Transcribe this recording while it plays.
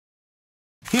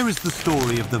Here is the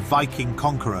story of the Viking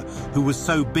conqueror who was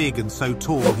so big and so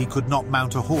tall he could not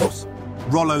mount a horse.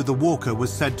 Rollo the Walker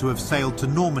was said to have sailed to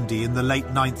Normandy in the late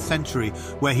 9th century,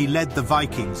 where he led the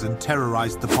Vikings and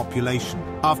terrorized the population.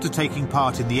 After taking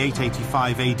part in the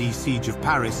 885 AD siege of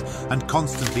Paris and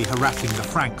constantly harassing the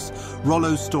Franks,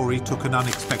 Rollo's story took an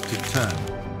unexpected turn.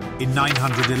 In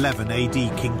 911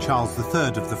 AD, King Charles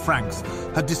III of the Franks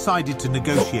had decided to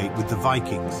negotiate with the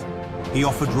Vikings. He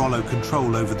offered Rollo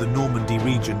control over the Normandy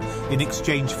region in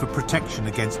exchange for protection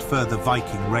against further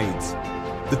Viking raids.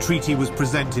 The treaty was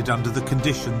presented under the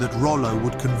condition that Rollo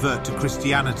would convert to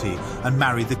Christianity and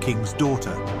marry the king's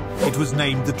daughter. It was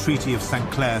named the Treaty of St.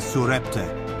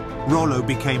 Clair-sur-Epte. Rollo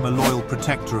became a loyal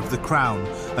protector of the crown,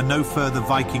 and no further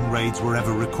Viking raids were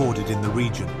ever recorded in the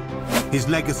region. His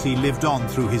legacy lived on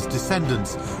through his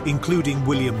descendants, including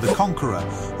William the Conqueror,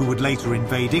 who would later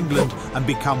invade England and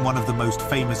become one of the most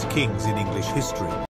famous kings in English history.